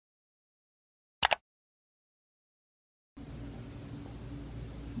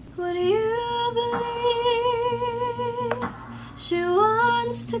Would you believe she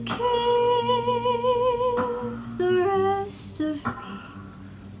wants to keep the rest of me,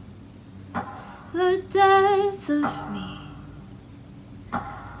 the death of me?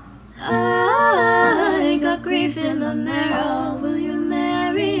 I got grief in my marrow. Will you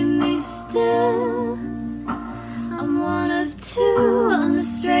marry me still? I'm one of two on the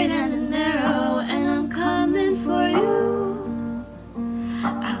straight and the narrow, and I'm coming for you.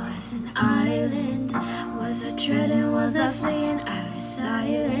 I was an island. Was I treading? Was I fleeing? I was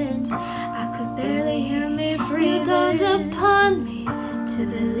silent. I could barely hear me breathe. You dawned upon me. To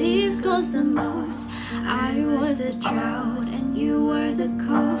the least goes the most. I was the drought and you were the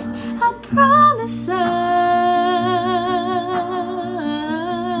coast. I promise I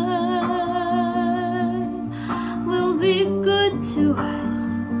will be good to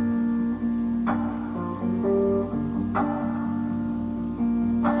us.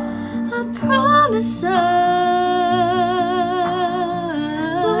 I promise I.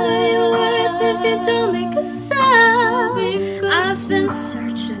 What are you worth if you don't make a sound? I've been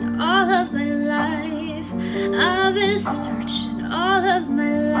searching all of my life. I've been searching all of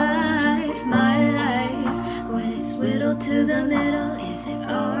my life. When it's whittled to the middle, is it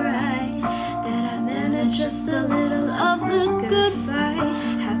alright that I managed just a little of the good fight?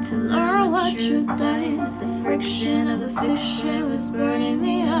 Had to learn what truth dies if the friction of the fiction was burning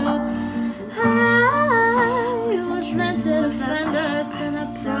me up. I was meant to defend us, and I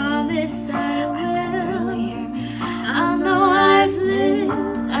promise I will. I know I've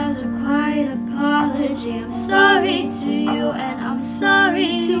lived as a quiet apology. I'm sorry to you and I'm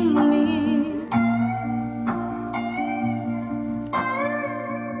sorry to me.